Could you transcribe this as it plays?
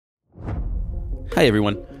Hi,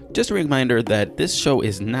 everyone. Just a reminder that this show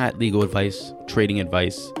is not legal advice, trading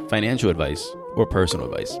advice, financial advice, or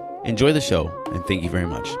personal advice. Enjoy the show, and thank you very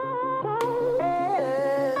much.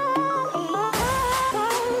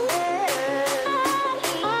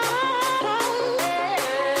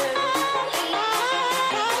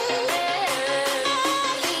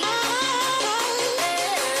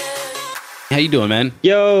 How you doing, man?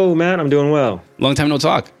 Yo, man, I'm doing well. Long time no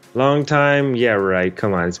talk. Long time? Yeah, right.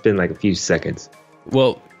 Come on, it's been like a few seconds.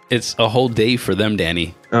 Well, it's a whole day for them,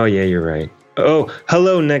 Danny. Oh, yeah, you're right. Oh,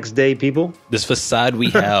 hello, next day, people. This facade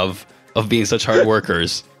we have of being such hard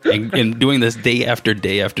workers and doing this day after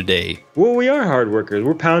day after day. Well, we are hard workers.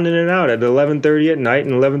 We're pounding it out at 11:30 at night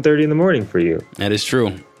and 11:30 in the morning for you. That is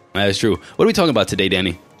true. That is true. What are we talking about today,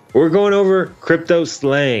 Danny? We're going over crypto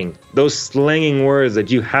slang, those slanging words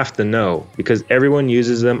that you have to know because everyone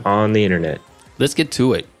uses them on the internet. Let's get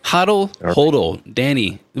to it. HODL, HODL.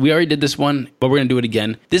 Danny, we already did this one, but we're going to do it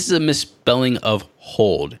again. This is a misspelling of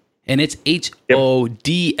hold, and it's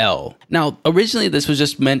HODL. Now, originally, this was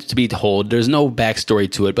just meant to be to hold. There's no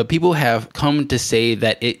backstory to it, but people have come to say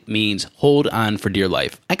that it means hold on for dear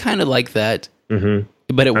life. I kind of like that,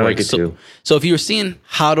 but it works. like it too. So if you're seeing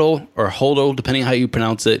HODL or HODL, depending on how you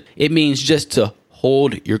pronounce it, it means just to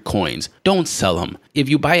hold your coins. Don't sell them. If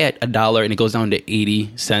you buy at $1 and it goes down to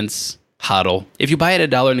 80 cents, HODL. If you buy at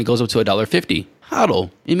 $1 and it goes up to $1.50,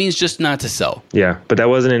 HODL. It means just not to sell. Yeah, but that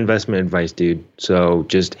wasn't investment advice, dude. So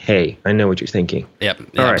just, hey, I know what you're thinking.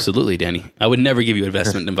 Yep, absolutely, Danny. I would never give you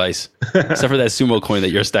investment advice, except for that sumo coin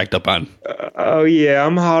that you're stacked up on. Oh, yeah,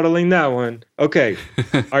 I'm hodling that one. Okay,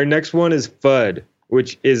 our next one is FUD,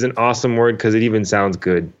 which is an awesome word because it even sounds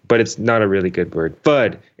good, but it's not a really good word.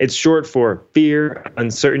 FUD, it's short for fear,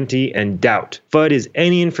 uncertainty, and doubt. FUD is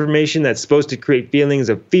any information that's supposed to create feelings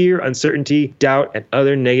of fear, uncertainty, doubt, and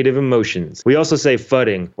other negative emotions. We also say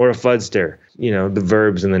fudding or a fudster, the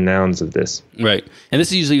verbs and the nouns of this. Right. And this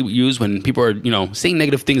is usually used when people are, saying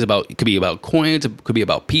negative things about, it could be about coins, it could be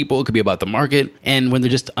about people, it could be about the market. And when they're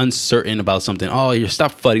just uncertain about something,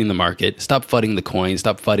 stop fudding the market, stop fudding the coin,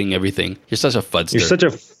 stop fudding everything. You're such a fudster. You're such a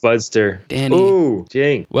fudster. Danny. Ooh,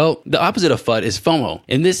 Jane. Well, the opposite of FUD is FOMO.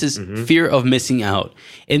 And this is fear of missing out.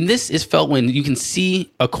 And this is felt when you can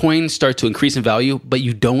see a coin start to increase in value, but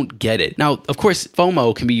you don't get it. Now, of course,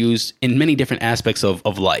 FOMO can be used in many different aspects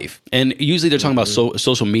of life. And usually they're talking about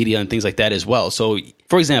social media and things like that as well. So,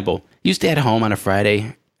 for example, you stay at home on a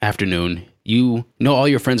Friday afternoon. You know all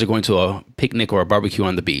your friends are going to a picnic or a barbecue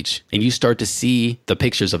on the beach, and you start to see the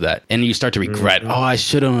pictures of that, and you start to regret. I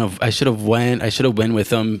should have went with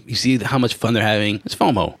them. You see how much fun they're having. It's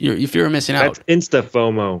FOMO. You're missing out. That's Insta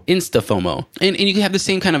FOMO. And you can have the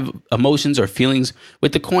same kind of emotions or feelings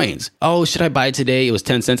with the coins. Oh, should I buy it today? It was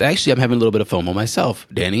 10 cents. Actually, I'm having a little bit of FOMO myself,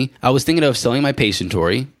 Danny. I was thinking of selling my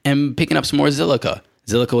Patientory and picking up some more Zilliqa.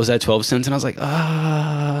 Zilliqa was at 12 cents, and I was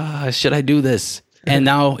like, should I do this? And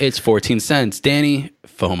now it's 14 cents. Danny,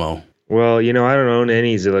 FOMO. Well, I don't own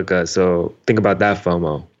any Zilliqa, so think about that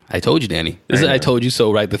FOMO. I told you, Danny. This is I told you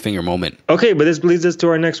so right the finger moment. Okay, but this leads us to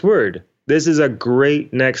our next word. This is a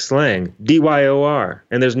great next slang, DYOR.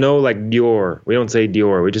 And there's no Dior. We don't say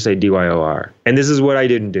Dior. We just say DYOR. And this is what I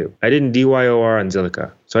didn't do. I didn't DYOR on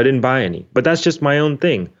Zilliqa, so I didn't buy any. But that's just my own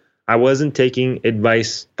thing. I wasn't taking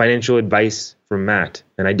financial advice from Matt,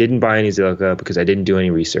 and I didn't buy any Zilliqa because I didn't do any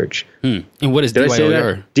research. And what is Did DYOR? I say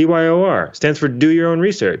that? DYOR stands for do your own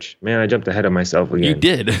research. Man, I jumped ahead of myself again. You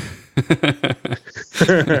did.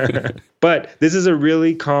 But this is a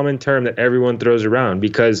really common term that everyone throws around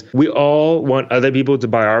because we all want other people to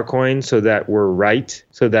buy our coin so that we're right,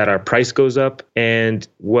 so that our price goes up. And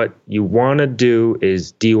what you want to do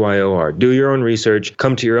is DYOR. Do your own research,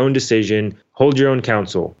 come to your own decision, hold your own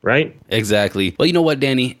counsel, right? Exactly. Well, you know what,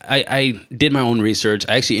 Danny? I did my own research.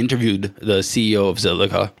 I actually interviewed the CEO of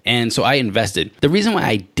Zilliqa, and so I invested. The reason why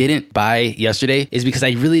I didn't buy yesterday is because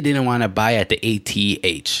I really didn't want to buy at the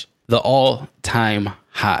ATH, the all-time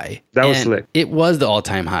high. That was slick. It was the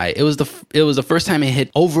all-time high. It was the first time it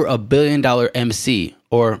hit over $1 billion MC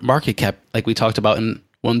or market cap, like we talked about in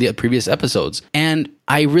one of the previous episodes. And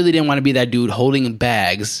I really didn't want to be that dude holding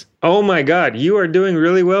bags. Oh my God, you are doing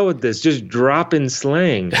really well with this. Just drop in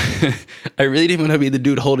slang. I really didn't want to be the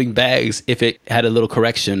dude holding bags if it had a little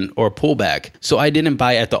correction or pullback. So I didn't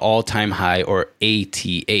buy at the all-time high or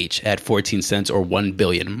ATH at 14 cents or 1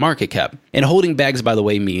 billion market cap. And holding bags, by the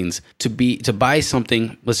way, means to buy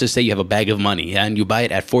something. Let's just say you have a bag of money and you buy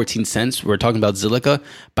it at 14 cents. We're talking about Zilliqa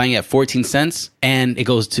buying at 14 cents and it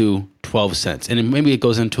goes to 12 cents. And then maybe it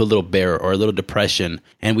goes into a little bear or a little depression,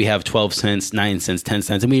 and we have 12 cents, 9 cents, 10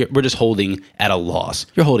 cents, and we're just holding at a loss.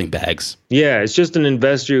 You're holding bags. Yeah, it's just an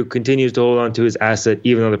investor who continues to hold on to his asset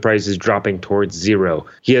even though the price is dropping towards zero.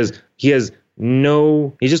 He's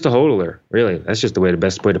just a hodler, really. That's just the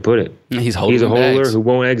best way to put it. He's a hodler who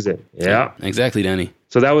won't exit. Yeah. Exactly, Danny.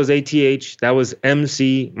 So that was ATH. That was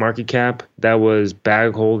MC, market cap. That was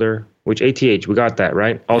bag holder, which ATH, we got that,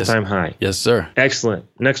 right? All-time high. Yes, sir. Excellent.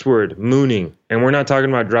 Next word, mooning. And we're not talking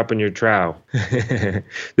about dropping your trow. This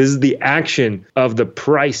is the action of the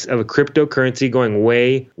price of a cryptocurrency going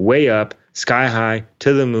way, way up, sky high,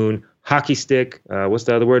 to the moon, hockey stick, what's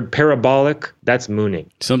the other word? Parabolic. That's mooning.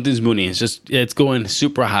 Something's mooning. It's going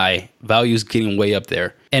super high. Value's getting way up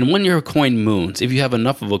there. And when your coin moons, if you have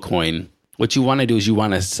enough of a coin, what you want to do is you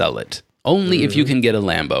want to sell it. Only if you can get a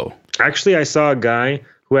Lambo. Actually, I saw a guy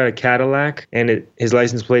who had a Cadillac and his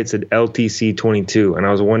license plate said LTC 22. And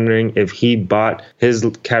I was wondering if he bought his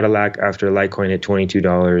Cadillac after Litecoin hit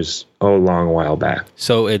 $22 a long while back.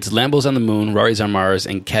 So it's Lambos on the moon, Raris on Mars,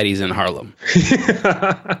 and Caddies in Harlem.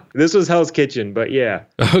 This was Hell's Kitchen, but yeah.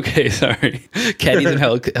 Okay, sorry. Caddies in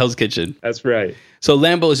Hell's Kitchen. That's right. So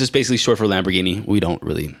Lambo is just basically short for Lamborghini. We don't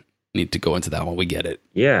really need to go into that one. We get it.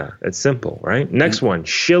 Yeah, it's simple, right? Next one,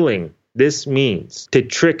 shilling. This means to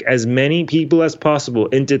trick as many people as possible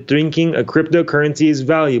into thinking a cryptocurrency is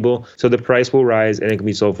valuable so the price will rise and it can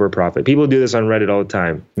be sold for a profit. People do this on Reddit all the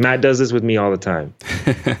time. Matt does this with me all the time.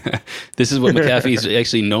 This is what McAfee's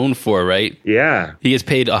actually known for, right? Yeah. He gets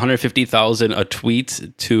paid $150,000 a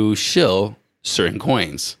tweet to shill certain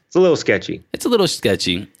coins. It's a little sketchy. It's a little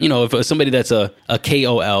sketchy. You know, if somebody that's a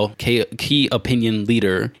KOL, key opinion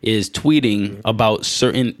leader, is tweeting about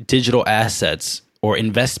certain digital assets or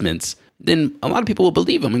investments, then a lot of people will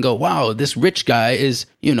believe him and go, wow, this rich guy is,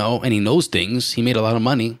 and he knows things. He made a lot of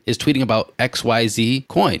money, is tweeting about XYZ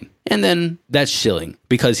coin. And then that's shilling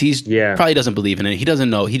because he's probably doesn't believe in it. He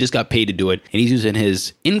doesn't know. He just got paid to do it. And he's using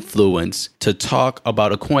his influence to talk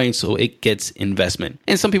about a coin so it gets investment.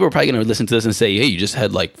 And some people are probably going to listen to this and say, hey, you just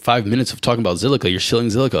had like 5 minutes of talking about Zilliqa. You're shilling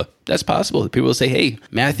Zilliqa. That's possible. People will say, hey,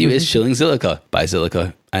 Matthew is shilling Zilliqa. Buy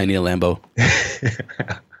Zilliqa. I need a Lambo.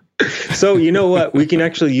 So you know what? We can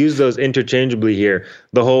actually use those interchangeably here.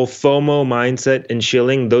 The whole FOMO mindset and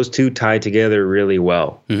shilling, those two tie together really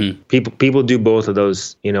well. Mm-hmm. People do both of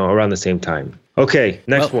those, around the same time. Okay,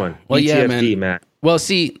 next one. BTFD, Matt. Well,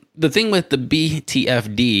 see, the thing with the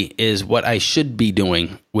BTFD is what I should be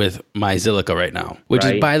doing with my Zilliqa right now, which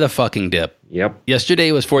is buy the fucking dip. Yep.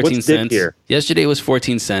 Yesterday was 14 What's cents. Dip here? Yesterday was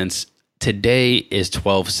 14 cents. Today is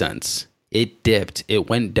 12 cents. It dipped. It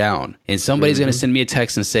went down. And somebody's going to send me a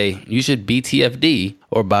text and say, you should BTFD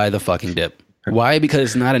or buy the fucking dip. Why? Because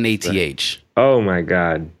it's not an ATH. Oh, my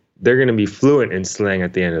God. They're going to be fluent in slang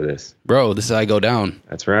at the end of this. Bro, this is how I go down.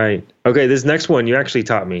 That's right. Okay, this next one you actually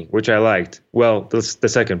taught me, which I liked. Well, the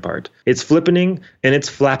second part. It's flippening and it's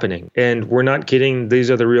flappening. And we're not kidding. These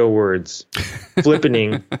are the real words.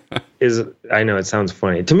 Flippening is, I know it sounds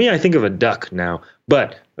funny. To me, I think of a duck now.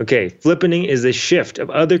 But, okay, flippening is a shift of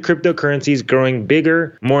other cryptocurrencies growing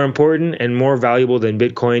bigger, more important, and more valuable than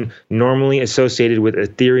Bitcoin, normally associated with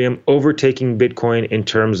Ethereum overtaking Bitcoin in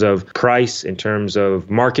terms of price, in terms of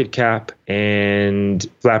market cap, and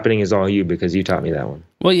flappening is all you because you taught me that one.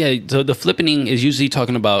 Well, yeah, so the flippening is usually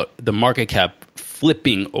talking about the market cap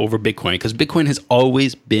flipping over Bitcoin because Bitcoin has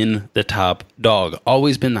always been the top dog,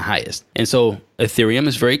 always been the highest. And so Ethereum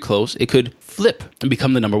is very close. It could flip and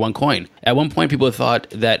become the number one coin. At one point, people thought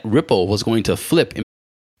that Ripple was going to flip.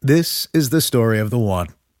 This is the story of the one.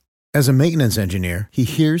 As a maintenance engineer, he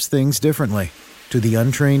hears things differently. To the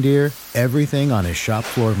untrained ear, everything on his shop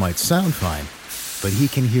floor might sound fine, but he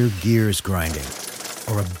can hear gears grinding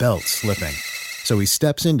or a belt slipping. So he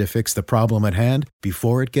steps in to fix the problem at hand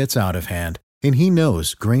before it gets out of hand. And he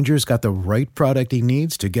knows Grainger's got the right product he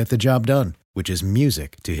needs to get the job done, which is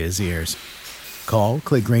music to his ears. Call,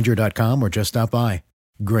 click Grainger.com, or just stop by.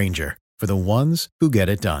 Grainger, for the ones who get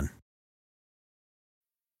it done.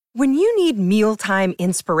 When you need mealtime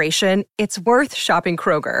inspiration, it's worth shopping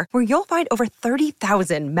Kroger, where you'll find over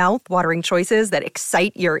 30,000 mouth-watering choices that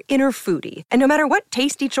excite your inner foodie. And no matter what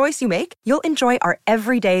tasty choice you make, you'll enjoy our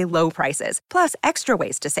everyday low prices, plus extra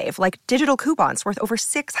ways to save, like digital coupons worth over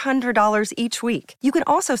 $600 each week. You can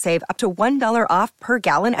also save up to $1 off per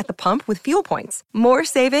gallon at the pump with fuel points. More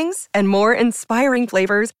savings and more inspiring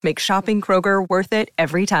flavors make shopping Kroger worth it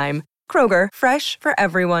every time. Kroger, fresh for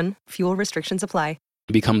everyone. Fuel restrictions apply.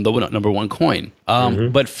 Become the number one coin.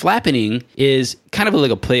 But flappening is kind of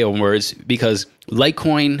like a play on words because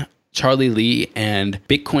Litecoin Charlie Lee and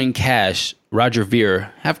Bitcoin Cash, Roger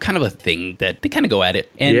Ver, have kind of a thing that they kind of go at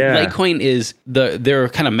it. And Litecoin is their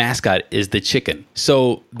kind of mascot is the chicken.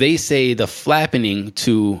 So they say the flattening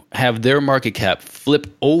to have their market cap flip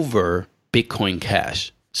over Bitcoin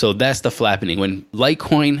Cash. So that's the flattening when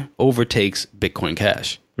Litecoin overtakes Bitcoin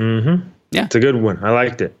Cash. Mm-hmm. Yeah. It's a good one. I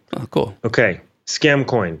liked it. Oh, cool. Okay.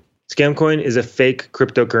 Scamcoin. Scamcoin is a fake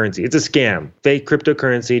cryptocurrency. It's a scam. Fake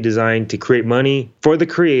cryptocurrency designed to create money for the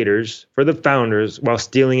creators, for the founders, while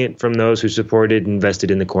stealing it from those who supported and invested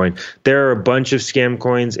in the coin. There are a bunch of scam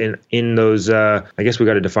coins in those, I guess we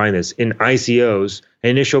got to define this, in ICOs,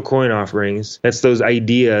 initial coin offerings. That's those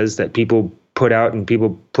ideas that people put out and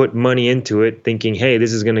people put money into it thinking, hey,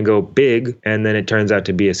 this is going to go big. And then it turns out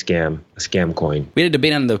to be a scam coin. We had a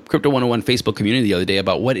debate on the Crypto 101 Facebook community the other day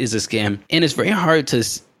about what is a scam. And it's very hard to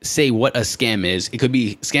say what a scam is.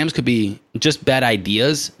 Scams could be just bad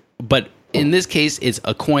ideas. But in this case, it's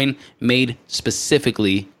a coin made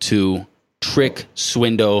specifically to trick,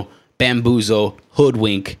 bamboozle,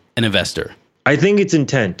 hoodwink an investor. I think it's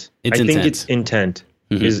intent. It's intent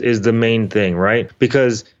is the main thing, right?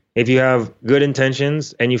 Because if you have good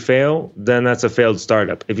intentions and you fail, then that's a failed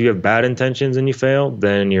startup. If you have bad intentions and you fail,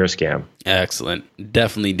 then you're a scam. Excellent.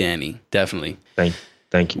 Definitely, Danny. Definitely.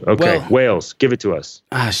 Thank you. Okay, well, whales, give it to us.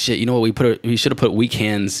 Shit. You know what? We should have put weak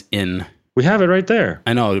hands in. We have it right there.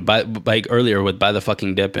 I know. By earlier with By the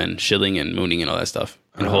Fucking Dip and Shilling and Mooning and all that stuff.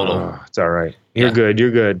 And Hodl. It's all right. You're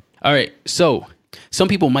good. All right. So some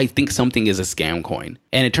people might think something is a scam coin,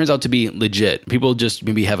 and it turns out to be legit. People just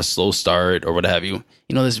maybe have a slow start or what have you.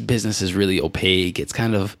 You know, this business is really opaque. It's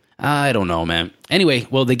kind of, I don't know, man. Anyway,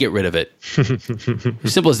 well, they get rid of it.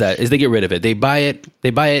 Simple as that, is they get rid of it. They buy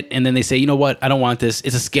it, and then they say, you know what? I don't want this.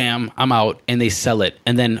 It's a scam. I'm out. And they sell it.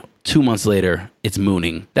 And then 2 months later, it's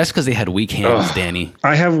mooning. That's because they had weak hands, Danny.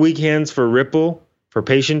 I have weak hands for Ripple, for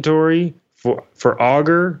Patientory, for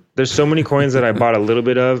Augur. There's so many coins that I bought a little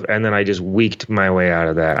bit of, and then I just weaked my way out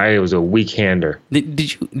of that. I was a weak hander.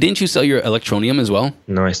 Didn't you sell your Electroneum as well?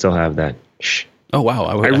 No, I still have that. Shh. Oh, wow.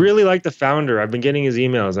 I really like the founder. I've been getting his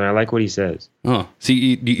emails, and I like what he says. Oh, so are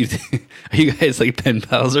you guys like pen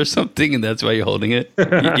pals or something, and that's why you're holding it?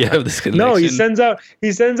 You have this connection? No, he sends out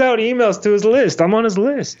emails to his list. I'm on his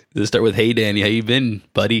list. Does it start with, hey, Danny, how you been,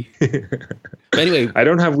 buddy? But anyway. I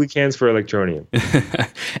don't have weak hands for Electroneum.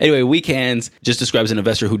 Anyway, weak hands just describes an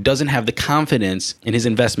investor who doesn't have the confidence in his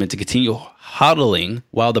investment to continue hodling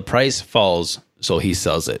while the price falls, so he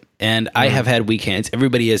sells it. And I have had weak hands.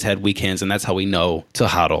 Everybody has had weak hands, and that's how we know to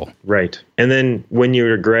hodl. Right. And then when you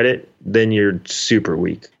regret it, then you're super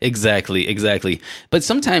weak. Exactly. But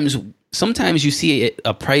sometimes you see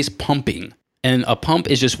a price pumping. And a pump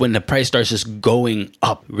is just when the price starts just going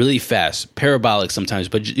up really fast, parabolic sometimes,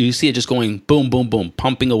 but you see it just going boom, boom, boom,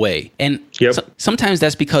 pumping away. And sometimes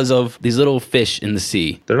that's because of these little fish in the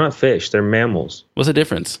sea. They're not fish, they're mammals. What's the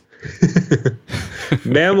difference?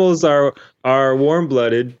 Mammals are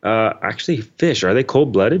warm-blooded. Actually, fish, are they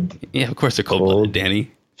cold-blooded? Yeah, of course they're cold-blooded,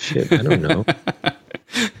 Danny. Shit, I don't know.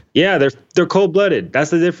 Yeah, they're cold-blooded.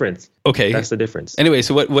 That's the difference. Okay. That's the difference. Anyway,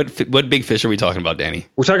 so what big fish are we talking about, Danny?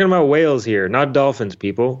 We're talking about whales here, not dolphins,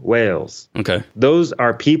 people. Whales. Okay. Those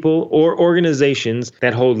are people or organizations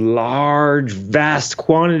that hold large, vast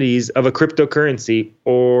quantities of a cryptocurrency,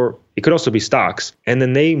 or it could also be stocks. And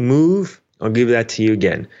then they move, I'll give that to you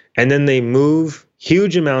again. And then they move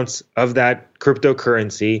huge amounts of that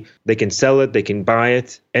cryptocurrency. They can sell it, they can buy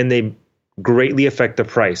it, and they greatly affect the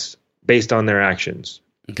price based on their actions.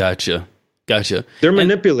 Gotcha. They're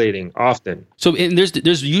manipulating often. So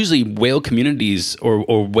there's usually whale communities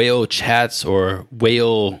or whale chats or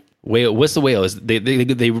whale. What's the whale?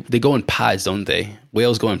 They go in pods, don't they?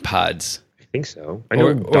 Whales go in pods. I think so.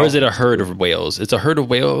 Or is it a herd of whales? It's a herd of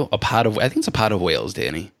whale, a pod of. I think it's a pod of whales,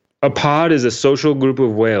 Danny. A pod is a social group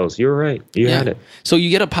of whales. You're right. You had it. So you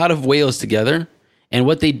get a pod of whales together, and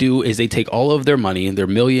what they do is they take all of their money, their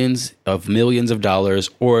millions of dollars,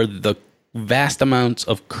 or the vast amounts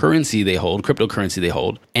of currency they hold, cryptocurrency they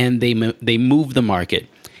hold, and they move the market.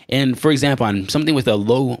 And for example, on something with a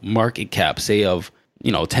low market cap, say of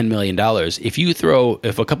 $10 million,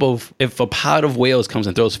 if a pod of whales comes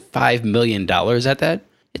and throws $5 million at that,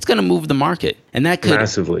 it's going to move the market, and that could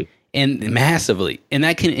massively, and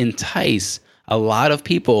that can entice a lot of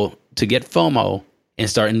people to get FOMO and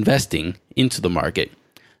start investing into the market.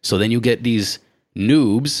 So then you get these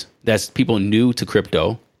noobs, that's people new to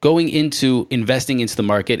crypto, going into investing into the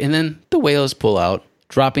market, and then the whales pull out,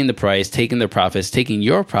 dropping the price, taking their profits, taking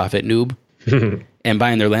your profit, noob, and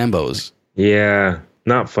buying their Lambos. Yeah,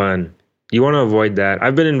 not fun. You want to avoid that.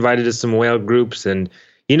 I've been invited to some whale groups, and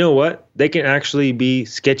you know what? They can actually be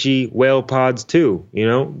sketchy whale pods too. You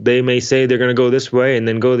know, they may say they're going to go this way and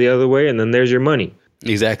then go the other way, and then there's your money.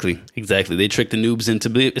 Exactly. They trick the noobs into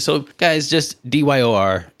believe. So guys, just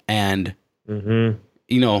DYOR and,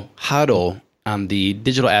 hodl on the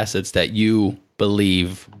digital assets that you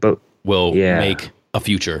believe will make a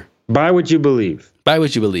future. Buy what you believe. Buy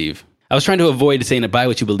what you believe. I was trying to avoid saying it, buy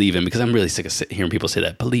what you believe in, because I'm really sick of hearing people say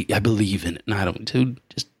that. I believe in it. No, I don't. Dude,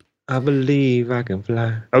 just. I believe I can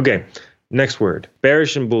fly. Okay, next word.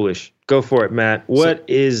 Bearish and bullish. Go for it, Matt. What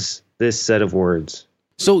is this set of words?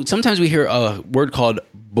 So sometimes we hear a word called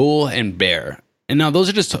bull and bear. And now those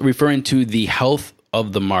are just referring to the health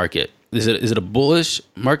of the market. Is it a bullish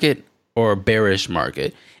market or a bearish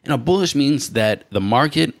market? And a bullish means that the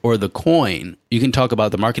market or the coin, you can talk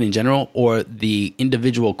about the market in general, or the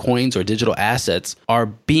individual coins or digital assets are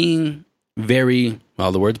being the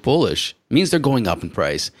word's bullish. It means they're going up in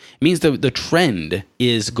price. It means the trend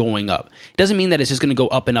is going up. It doesn't mean that it's just going to go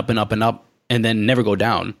up and up and up and up and then never go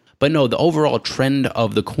down. But no, the overall trend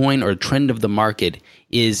of the coin or trend of the market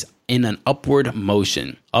is in an upward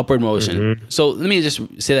motion. Mm-hmm. So let me just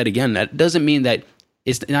say that again. That doesn't mean that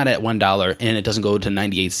it's not at $1 and it doesn't go to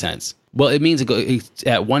 98 cents. Well, it means it's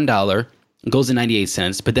at $1, it goes to 98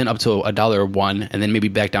 cents, but then up to $1.01, and then maybe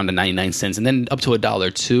back down to 99 cents, and then up to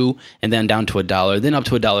 $1.02, and then down to $1, then up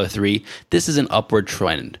to $1.03. This is an upward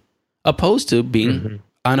trend, opposed to being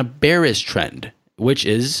on a bearish trend, which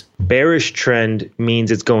is... Bearish trend means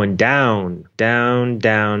it's going down, down,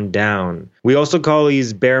 down, down. We also call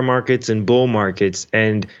these bear markets and bull markets,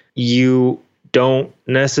 and you don't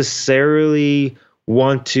necessarily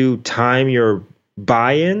want to time your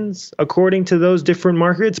buy-ins according to those different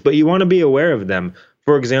markets, but you want to be aware of them.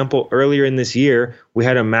 For example, earlier in this year, we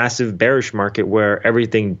had a massive bearish market where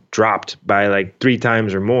everything dropped by like 3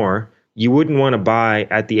 times or more. You wouldn't want to buy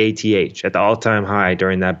at the ATH, at the all-time high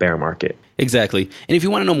during that bear market. Exactly. And if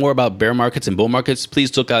you want to know more about bear markets and bull markets,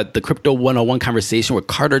 please look at the Crypto 101 conversation with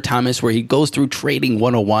Carter Thomas, where he goes through trading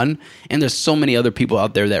 101. And there's so many other people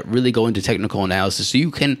out there that really go into technical analysis, so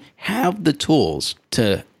you can have the tools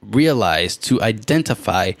to realize, to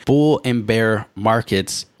identify bull and bear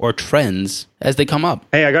markets or trends as they come up.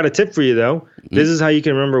 Hey, I got a tip for you, though. This is how you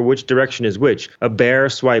can remember which direction is which. A bear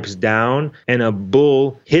swipes down, and a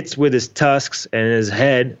bull hits with his tusks and his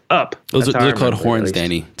head up. They're called horns,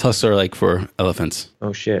 Danny. Tusks are like for elephants.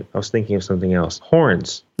 Oh, shit. I was thinking of something else.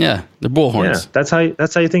 Horns. Yeah, they're bull horns. Yeah, that's how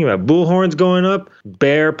you think about it. Bull horns going up,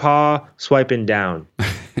 bear paw swiping down.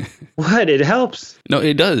 What? It helps. No,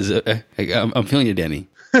 it does. I'm feeling you, Danny.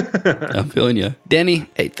 I'm feeling you. Danny,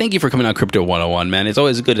 hey, thank you for coming on Crypto 101, man. It's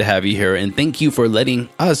always good to have you here. And thank you for letting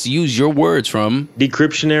us use your words from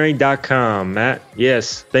Decryptionary.com, Matt.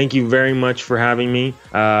 Yes, thank you very much for having me.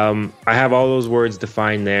 I have all those words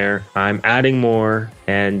defined there. I'm adding more,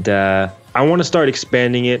 and I want to start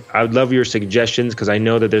expanding it. I would love your suggestions, because I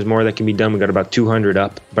know that there's more that can be done. We got about 200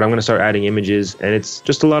 up, but I'm going to start adding images, and it's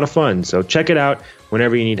just a lot of fun. So check it out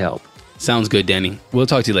whenever you need help. Sounds good, Danny. We'll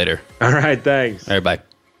talk to you later. All right, thanks. All right, bye.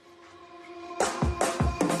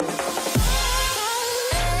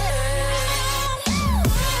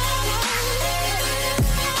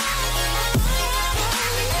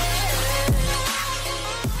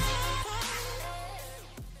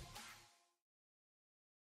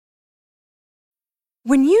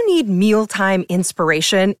 When you need mealtime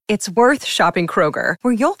inspiration, it's worth shopping Kroger,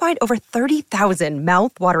 where you'll find over 30,000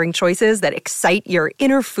 mouth-watering choices that excite your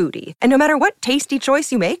inner foodie. And no matter what tasty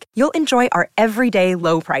choice you make, you'll enjoy our everyday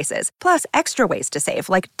low prices, plus extra ways to save,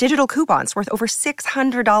 like digital coupons worth over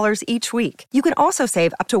 $600 each week. You can also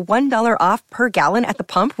save up to $1 off per gallon at the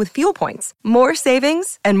pump with fuel points. More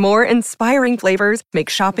savings and more inspiring flavors make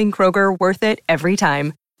shopping Kroger worth it every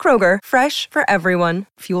time. Kroger, fresh for everyone.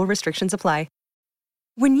 Fuel restrictions apply.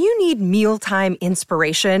 When you need mealtime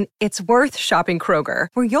inspiration, it's worth shopping Kroger,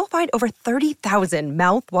 where you'll find over 30,000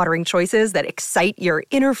 mouth-watering choices that excite your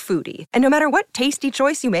inner foodie. And no matter what tasty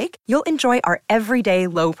choice you make, you'll enjoy our everyday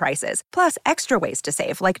low prices, plus extra ways to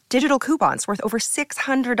save, like digital coupons worth over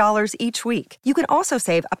 $600 each week. You can also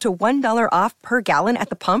save up to $1 off per gallon at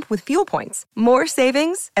the pump with fuel points. More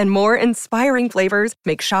savings and more inspiring flavors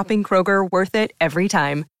make shopping Kroger worth it every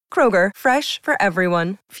time. Kroger, fresh for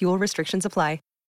everyone. Fuel restrictions apply.